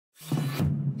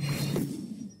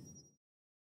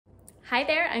Hi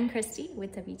there, I'm Christy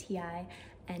with WTI,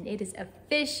 and it is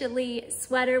officially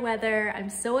sweater weather. I'm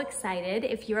so excited.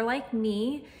 If you're like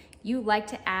me, you like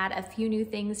to add a few new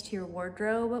things to your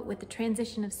wardrobe with the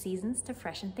transition of seasons to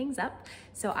freshen things up.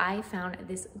 So I found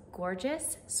this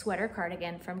gorgeous sweater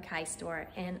cardigan from Kistore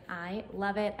and I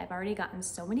love it. I've already gotten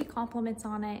so many compliments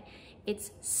on it.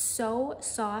 It's so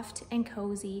soft and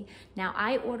cozy. Now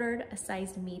I ordered a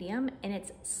size medium and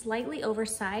it's slightly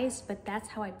oversized, but that's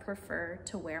how I prefer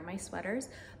to wear my sweaters.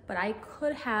 But I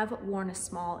could have worn a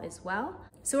small as well.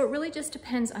 So it really just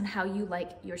depends on how you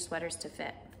like your sweaters to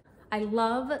fit. I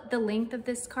love the length of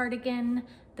this cardigan,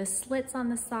 the slits on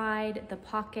the side, the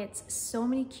pockets, so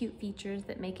many cute features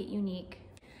that make it unique.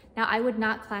 Now, I would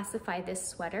not classify this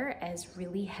sweater as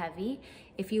really heavy.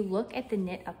 If you look at the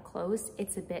knit up close,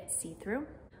 it's a bit see-through.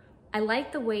 I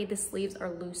like the way the sleeves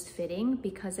are loose fitting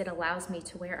because it allows me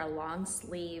to wear a long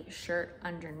sleeve shirt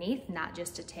underneath, not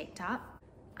just a tank top.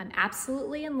 I'm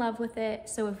absolutely in love with it.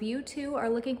 So if you too are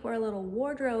looking for a little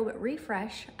wardrobe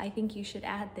refresh, I think you should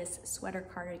add this sweater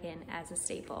cardigan as a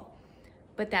staple.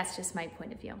 But that's just my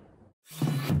point of view.